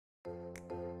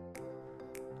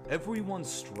Everyone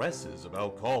stresses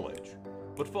about college,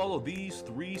 but follow these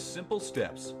 3 simple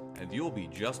steps and you'll be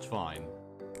just fine.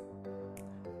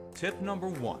 Tip number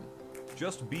 1.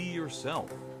 Just be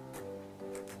yourself.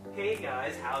 Hey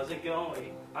guys, how's it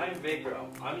going? I'm Vikram.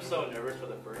 I'm so nervous for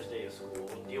the first day of school.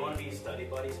 Do you want to be study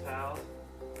buddies, pals?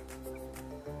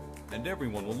 And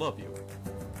everyone will love you.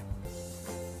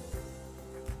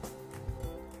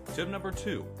 Tip number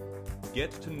 2.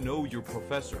 Get to know your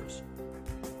professors.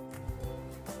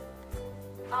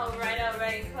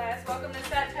 Alright, class. Welcome to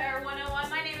Satire 101.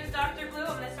 My name is Dr. Blue.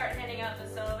 I'm going to start handing out the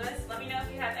syllabus. Let me know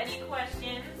if you have any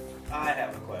questions. I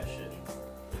have a question.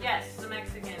 Yes, the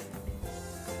Mexican.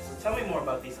 So tell me more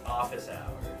about these office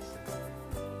hours.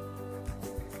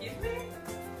 Excuse me?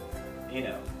 You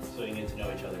know, so you get to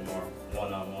know each other more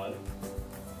one-on-one.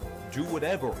 Do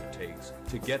whatever it takes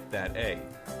to get that A.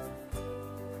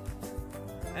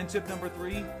 And tip number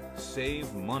 3,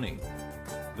 save money.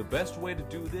 The best way to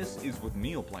do this is with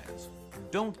meal plans.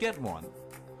 Don't get one.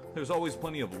 There's always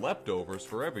plenty of leftovers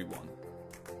for everyone.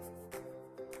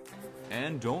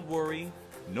 And don't worry,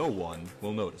 no one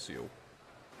will notice you.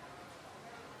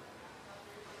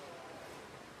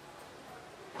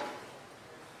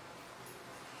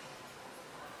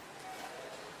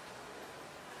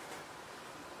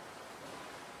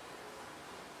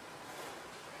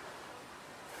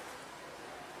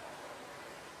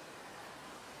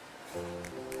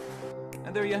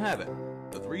 And there you have it,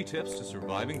 the 3 tips to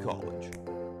surviving college.